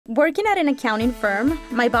Working at an accounting firm,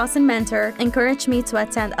 my boss and mentor encouraged me to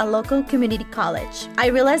attend a local community college. I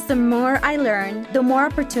realized the more I learn, the more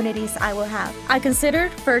opportunities I will have. I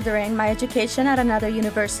considered furthering my education at another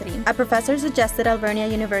university. A professor suggested Alvernia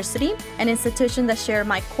University, an institution that shared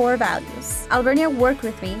my core values. Alvernia worked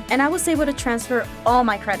with me, and I was able to transfer all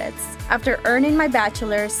my credits. After earning my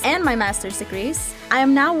bachelor's and my master's degrees, I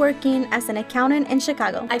am now working as an accountant in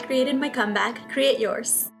Chicago. I created my comeback. Create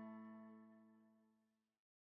yours.